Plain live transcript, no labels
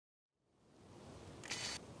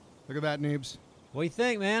Look at that, Neebs. What do you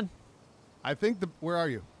think, man? I think where are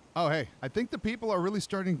you? Oh, hey. I think the people are really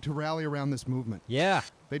starting to rally around this movement. Yeah.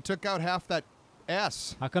 They took out half that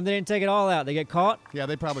S. How come they didn't take it all out? They get caught? Yeah,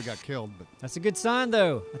 they probably got killed, but... That's a good sign,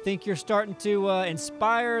 though. I think you're starting to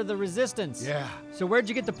inspire the resistance. Yeah. So where'd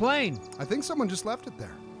you get the plane? I think someone just left it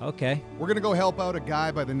there. Okay. We're gonna go help out a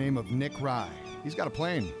guy by the name of Nick Rye. He's got a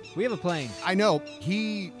plane. We have a plane. I know.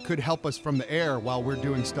 He could help us from the air while we're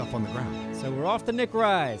doing stuff on the ground. So we're off to Nick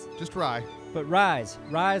Rye's. Just Rye. But Rye's.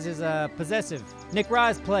 Rye's is possessive. Nick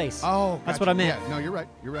Rye's place. Oh, That's gotcha. what I meant. Yeah, no, you're right.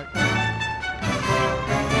 You're right.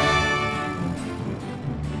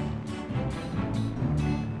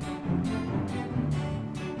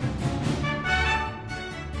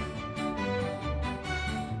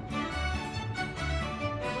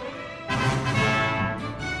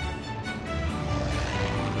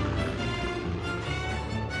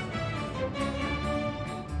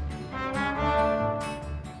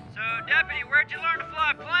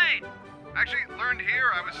 Actually, learned here.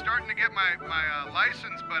 I was starting to get my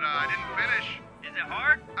license, but I didn't finish. Is it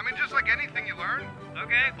hard? I mean, just like anything you learn.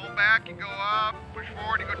 Okay. Pull back, you go up. Push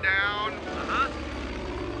forward, you go down. Uh-huh.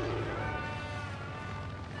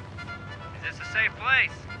 Is this a safe place?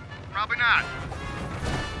 Probably not.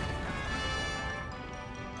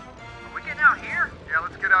 Are we getting out here? Yeah,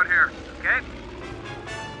 let's get out here. Okay.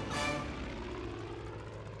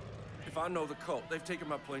 If I know the cult, they've taken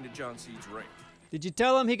my plane to John Seed's range. Did you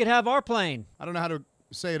tell him he could have our plane? I don't know how to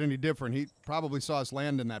say it any different. He probably saw us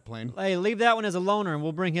land in that plane. Hey, leave that one as a loner and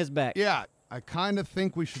we'll bring his back. Yeah, I kind of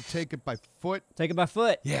think we should take it by foot. Take it by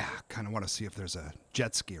foot? Yeah, kind of want to see if there's a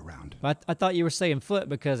jet ski around. I thought you were saying foot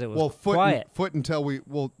because it was quiet. Foot until we,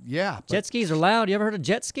 yeah. Jet skis are loud. You ever heard of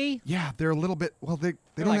jet ski? Yeah, they're a little bit, well, they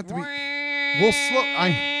don't like, have to be. We'll slow,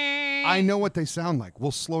 I know what they sound like.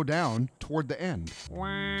 We'll slow down toward the end.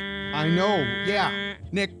 I know, yeah.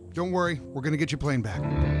 Nick, don't worry. We're going to get your plane back.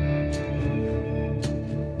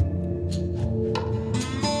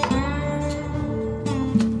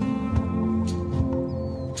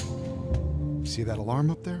 See that alarm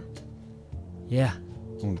up there? Yeah.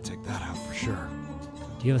 I want to take that out for sure.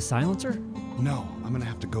 Do you have a silencer? No, I'm going to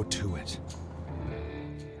have to go to it.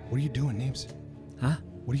 What are you doing, Neebs? Huh?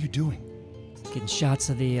 What are you doing? Getting shots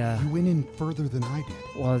of the, You went in further than I did.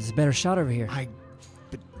 Well, there's a better shot over here.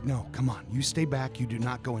 But no, come on. You stay back. You do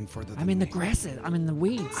not go in further than I'm in the me. grass. I'm in the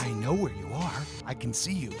weeds. I know where you are. I can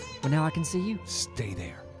see you. Well, now I can see you. Stay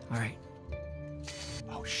there. All right.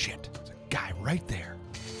 Oh, shit. There's a guy right there.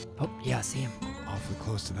 Oh, yeah, I see him. Awfully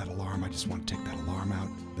close to that alarm. I just want to take that alarm out.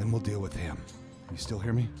 Then we'll deal with him. You still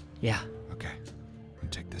hear me? Yeah. Okay. I'm going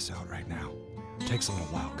to take this out right now. It takes a little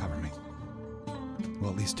while. Cover me.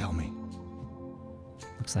 Well, at least tell me.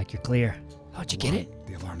 Looks like you're clear. Oh, did you get it?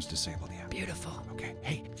 The alarm's disabled, yeah. Beautiful. Okay.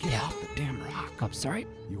 Hey, get off the damn rock. Oh, sorry.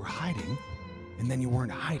 You were hiding, and then you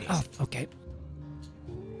weren't hiding. Oh, okay.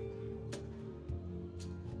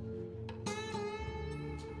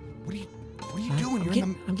 What are you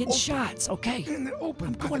doing? I'm getting shots. Okay. In the open.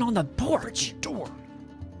 I'm going on the porch. Door.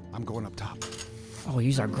 I'm going up top. Oh, we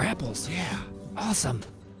use our grapples. Yeah. Awesome.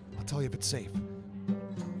 I'll tell you if it's safe.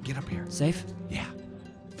 Get up here. Safe? Yeah.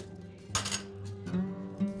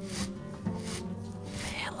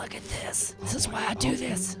 Man, look at this. This is why I do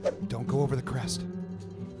this. Don't go over the crest.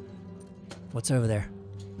 What's over there?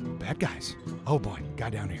 Bad guys. Oh boy, guy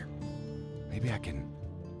down here. Maybe I can.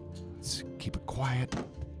 Let's keep it quiet.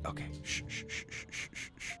 Okay. Shh, shh, shh, shh, shh, shh,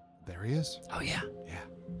 shh. There he is. Oh, yeah. Yeah.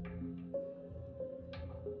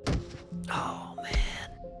 Oh, man.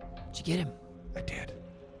 Did you get him? I did.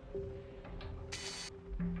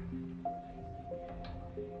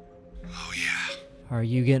 Oh, yeah. Are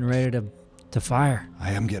you getting ready to fire?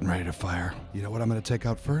 I am getting ready to fire. You know what I'm going to take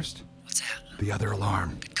out first? What's that? The other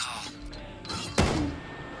alarm. Good call.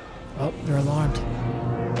 Oh, they're alarmed.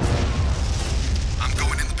 I'm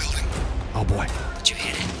going in the building. Oh, boy. Did you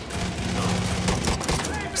hit it?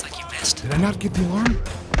 Looks like you missed. Did I not get the alarm?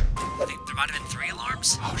 I think there might have been 3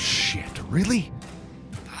 alarms. Oh, shit. Really?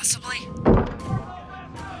 Possibly.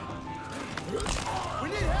 We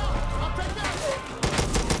need help. I'll take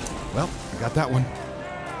that. Well, I got that one.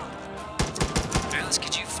 Alice,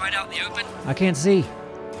 could you fight out in the open? I can't see.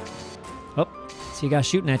 Oh, see a guy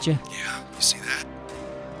shooting at you. Yeah, you see that?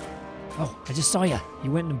 Oh, I just saw you.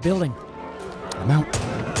 You went in the building. I'm out.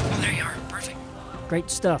 Oh, there you are. Perfect. Great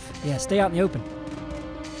stuff. Yeah, stay out in the open.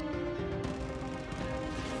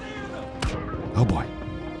 Oh, boy.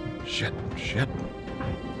 Shit, shit.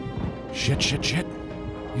 Shit, shit, shit.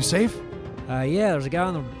 You safe? Yeah, there's a guy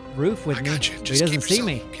on the roof with I me. got you. But Just he doesn't see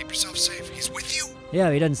me. Keep yourself safe. He's with you? Yeah,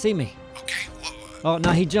 he doesn't see me. Okay, Oh,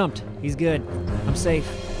 no, he jumped. He's good. I'm safe.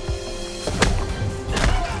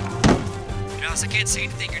 Dallas, I can't see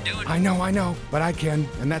anything you're doing. I know, but I can,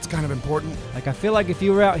 and that's kind of important. Like, I feel like if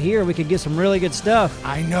you were out here, we could get some really good stuff.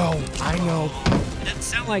 I know. It doesn't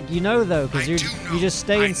sound like you know, though, because you just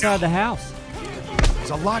stay inside the house.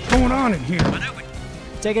 There's a lot going on in here. I know, but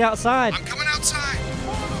take it outside. I'm coming outside.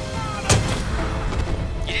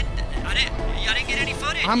 I didn't get any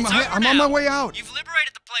footage. I'm on my way out. You've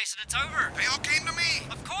liberated the place, and it's over. They all came to me.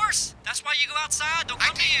 Of course. That's why you go outside. They'll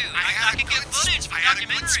come to you. I can get footage for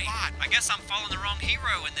documentary. I guess I'm following the wrong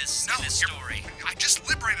hero in this story. I just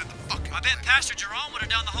liberated the fucking I bet Pastor Jerome would have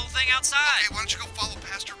done the whole thing outside. Okay, why don't you go follow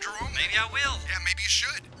Pastor Jerome? Maybe I will. Yeah, maybe you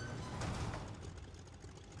should.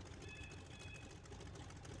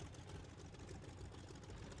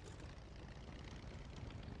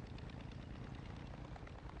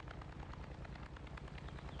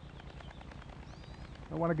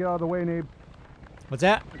 I want to get out of the way, Neebs. What's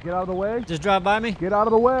that? Get out of the way. Just drive by me? Get out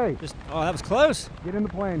of the way. Oh, that was close. Get in the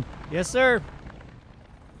plane. Yes, sir.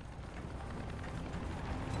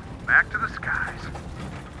 Back to the skies.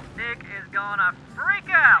 Nick is gonna freak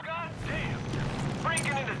out. God damn!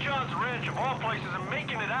 Breaking into John's ranch of all places and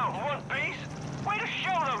making it out in one piece? Way to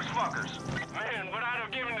show those fuckers! Man, what I'd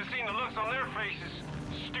have given to see the looks on their faces.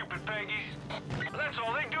 Stupid Peggies. That's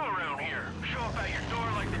all they do around here. Show up at your door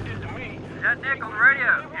like they did to me. Is that Nick on the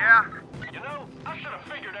radio? Yeah. You know, I should have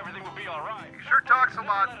figured everything would be alright. He sure talks a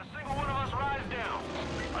lot. Let a single one of us rise down.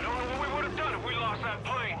 I don't know what we would have done if we lost that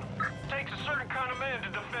plane. Takes a certain kind of man to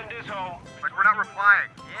defend his home. Like we're not replying.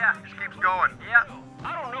 Yeah. Just keeps going. Yeah.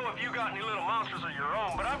 I don't know if you got any little monsters of your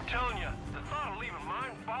own, but I'm telling you, the thought of leaving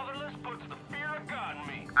mine fatherless puts the fear of God in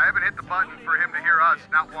me. I haven't hit the button for him to hear us,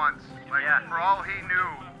 not once. Like, for all he knew,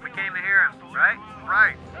 we came to hear him, right?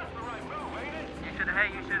 Right. That's the right move, ain't it? You should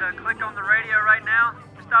click on the radio right now.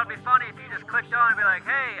 Just thought it'd be funny if you just clicked on and be like,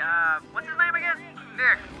 hey, what's his name again?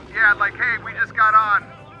 Nick. Yeah, like, hey, we just got on.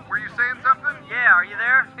 Were you saying something? Yeah, are you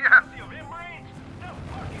there? Yeah.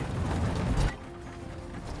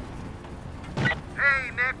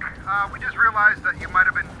 Hey, Nick, we just realized that you might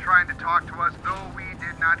have been trying to talk to us, though we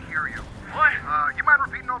did not hear you. What? You mind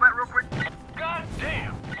repeating all that real quick? God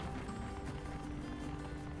damn!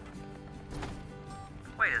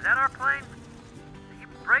 Wait, is that our plane? Did he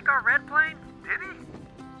break our red plane? Did he?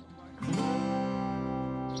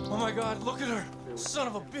 Oh my God, look at her! Son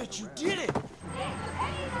of a bitch, you did it!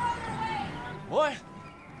 What?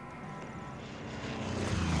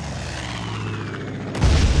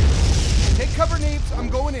 Take cover, Neebs. I'm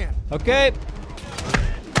going in. Okay.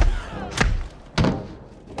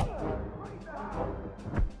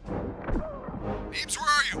 Neebs, where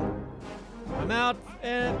are you? I'm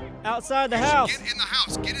outside the house. Get in the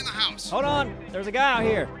house. Get in the house. Hold on. There's a guy out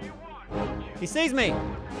here. He sees me.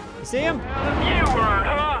 You see him? You were,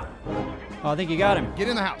 huh? Oh, I think you got him. Get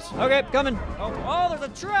in the house. Okay, coming. Oh, there's a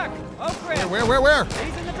truck. Oh, crap. Where?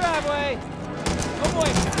 He's in the driveway. Oh, boy.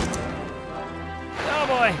 Oh,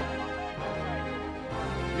 boy.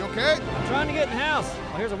 You okay? I'm trying to get in the house.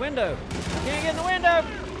 Oh, here's a window. Can't get in the window.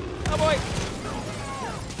 Oh, boy.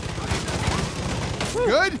 Whew.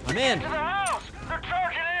 Good? I'm in. To the house! They're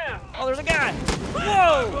charging in! Oh, there's a guy.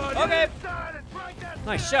 Whoa. Okay.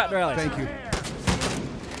 Nice shot, Doraleous. Thank you.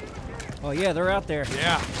 Oh, yeah, they're out there.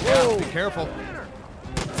 Yeah. Whoa. Be careful.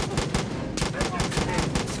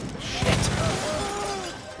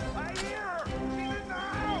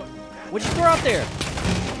 What'd you throw out there?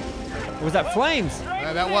 Or was that flames?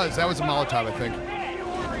 That was a Molotov, I think.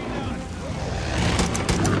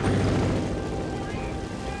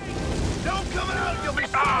 Don't come out! You'll be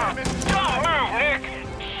starving! Don't move, Nick!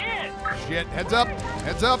 Shit. Heads up.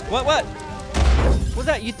 Heads up. What? What's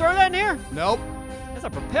that? You throw that in here? Nope. That's a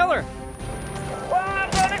propeller. We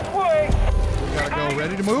gotta go.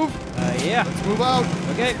 Ready to move? Yeah. Let's move out.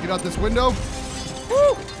 Okay. Get out this window.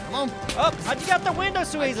 Woo! Come on. Oh, how'd you get out the window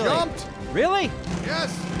so easily? Jumped. Really?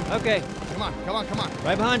 Yes. Okay. Come on.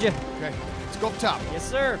 Right behind you. Okay. Let's go up top. Yes,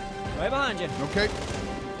 sir. Right behind you. Okay.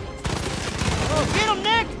 Oh, get him,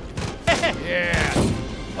 Nick! Yeah.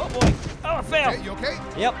 Oh, boy. Oh, I fell. Okay, you okay?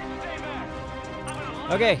 Yep.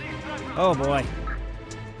 Okay. Oh, boy.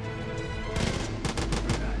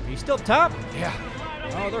 Are you still up top? Yeah.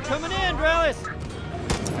 Oh, they're coming in, Doraleous.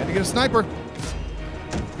 I had to get a sniper.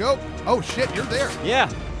 Go. Oh, shit. You're there. Yeah.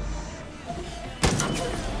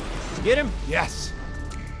 Get him? Yes.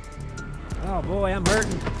 Oh, boy, I'm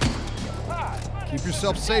hurting. Keep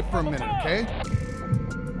yourself safe for a minute, okay?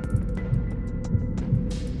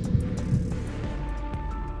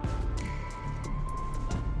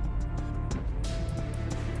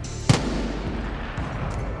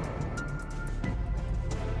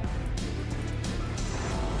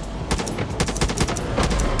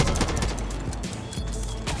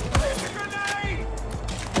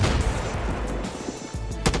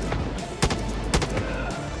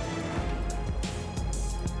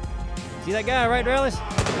 See that guy, right, Doraleous?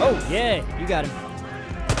 Oh, yeah, you got him.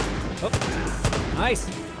 Oh, nice.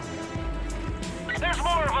 There's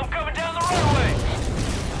more of them coming down the runway.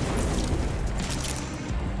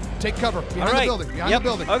 Take cover behind All right. the building. Behind Yep. the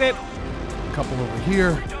building. Okay. A couple over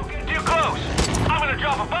here. Don't get too close. I'm gonna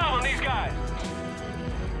drop a bomb on these guys.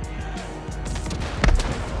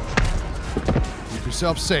 Keep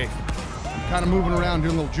yourself safe. I'm kind of moving around,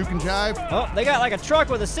 doing a little juke and jive. Oh, they got like a truck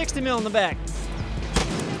with a 60 mil in the back.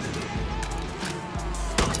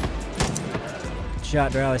 Good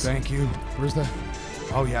shot, Doraleous. Thank you. Where's the...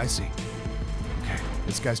 Oh, yeah, I see. Okay.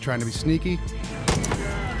 This guy's trying to be sneaky.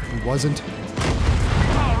 He wasn't. All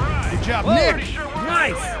right. Good job, Whoa. Nick. Pretty sure we're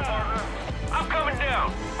Nice. gonna win, partner. I'm coming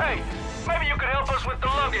down. Hey, maybe you could help us with the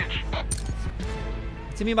luggage.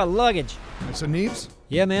 What's he mean by luggage? So, Neebs,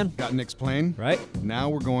 Yeah, man. got Nick's plane. Right? Now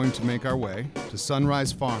we're going to make our way to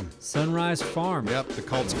Sunrise Farm. Sunrise Farm. Yep, the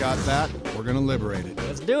cult's got that. We're going to liberate it.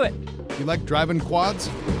 Let's do it. You like driving quads?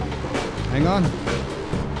 Hang on.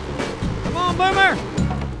 Come on, Boomer.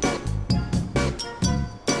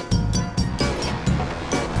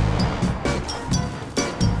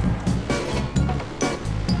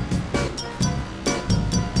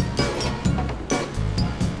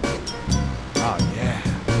 Oh, yeah.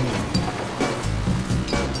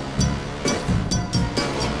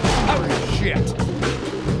 Oh,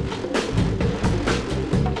 shit.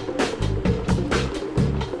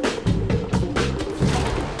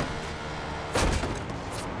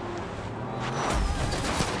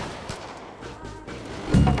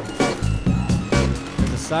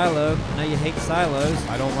 There's a silo. I know you hate silos.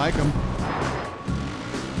 I don't like them.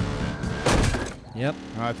 Yep.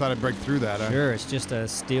 Oh, I thought I'd break through that. Sure, it's just a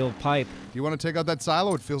steel pipe. You want to take out that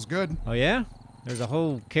silo? It feels good. Oh, yeah? There's a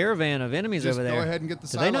whole caravan of enemies Just over there. go ahead and get the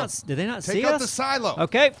Did silo. they not Take see out us? the silo.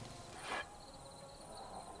 Okay.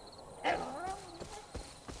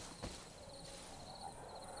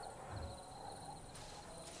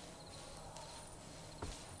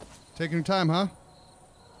 Taking your time, huh?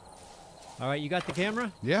 All right, you got the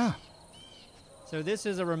camera? Yeah. So this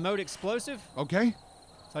is a remote explosive. Okay.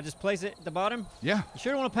 So I just place it at the bottom. Yeah. You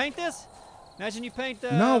sure don't want to paint this? Imagine you paint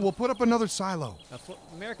No, we'll put up another silo. a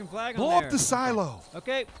American flag Blow on there. up the silo.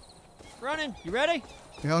 Okay. Running. You ready?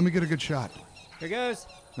 Yeah, let me get a good shot. Here goes.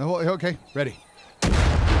 No, okay, ready. Did you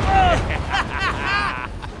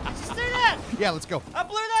see that? Yeah, let's go. I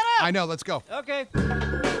blew that up. I know, let's go. Okay.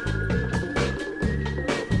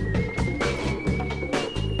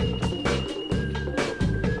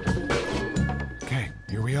 Okay,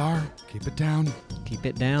 here we are. Keep it down. Keep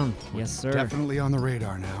it down. Yes, sir. Definitely on the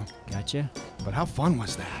radar now. Gotcha. But how fun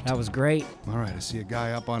was that? That was great. All right, I see a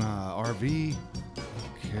guy up on a RV.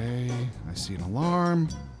 Okay, I see an alarm.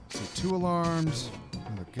 I see 2 alarms.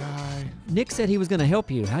 Another guy. Nick said he was going to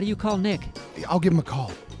help you. How do you call Nick? I'll give him a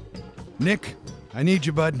call. Nick, I need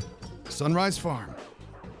you, bud. Sunrise Farm.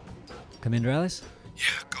 Come in, Doraleous. Yeah,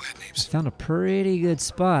 go ahead, Neebs. Found a pretty good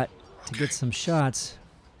spot to Okay. get some shots.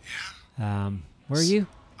 Yeah, Where are you?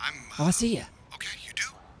 I'm. Oh, I see you. Okay, you do?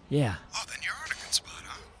 Yeah. Oh, then you're in a good spot,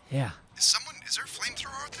 huh? Yeah. Is there a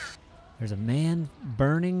flamethrower out there? There's a man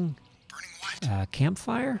burning Burning what? a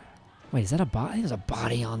campfire. Wait, is that a body? There's a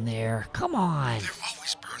body on there. Come on. They're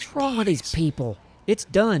always burning. What's wrong with these people? It's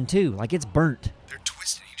done, too. Like, it's burnt. They're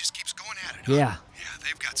twisted. He just keeps going at it. Huh? Yeah. Yeah,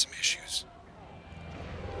 they've got some issues.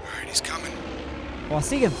 All right, he's coming. Oh, I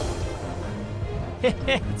see him.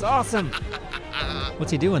 It's awesome.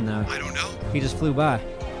 What's he doing, though? I don't know. He just flew by.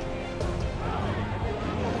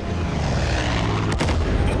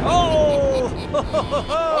 Oh!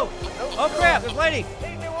 Oh, crap. There's a lady.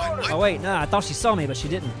 Oh, wait. No, I thought she saw me, but she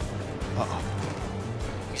didn't. Uh-oh.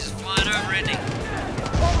 He's just flying over, isn't he?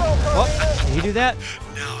 Oh, did you do that?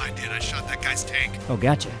 No, I did. I shot that guy's tank. Oh,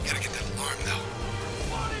 gotcha. Gotta get that alarm, though.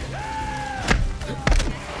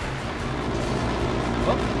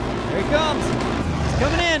 Oh, there he comes. He's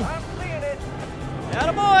coming in.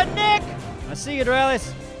 Attaboy, Nick. I see you,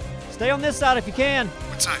 Doraleous. Stay on this side if you can.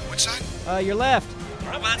 What side? Which side? Your left.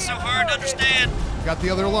 Well, that's so hard to understand. Got the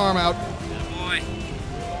other alarm out. Boy.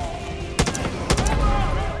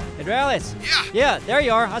 Hey, Doraleous. Yeah. Yeah, there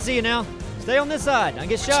you are. I see you now. Stay on this side. I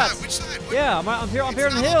get shots. Which side? What? Yeah, I'm here on It's the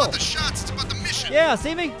not hill. about the shots. It's about the mission. Yeah,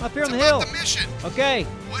 see me? Up here It's on the about hill. the mission. Okay.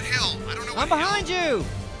 What hill? I don't know. I'm what behind you.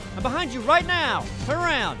 I'm behind you right now. Turn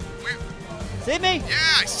around. Where? See me? Yeah,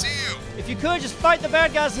 I see you. If you could, just fight the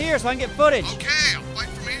bad guys here so I can get footage. Okay, I'll fight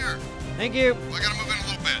from here. Thank you. Well, I gotta move in a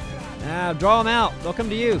little bit. Now, draw them out. They'll come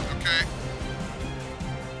to you. Okay.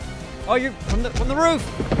 Oh, you're from the roof.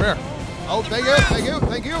 Where? Oh, thank you, thank you,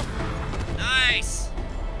 thank you. Nice.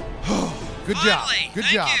 Good job. Finally, Good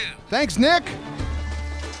thank job. you. Thanks, Nick.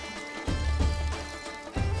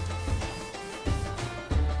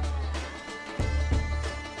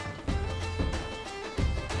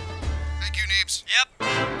 Thank you, Neebs.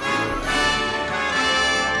 Yep.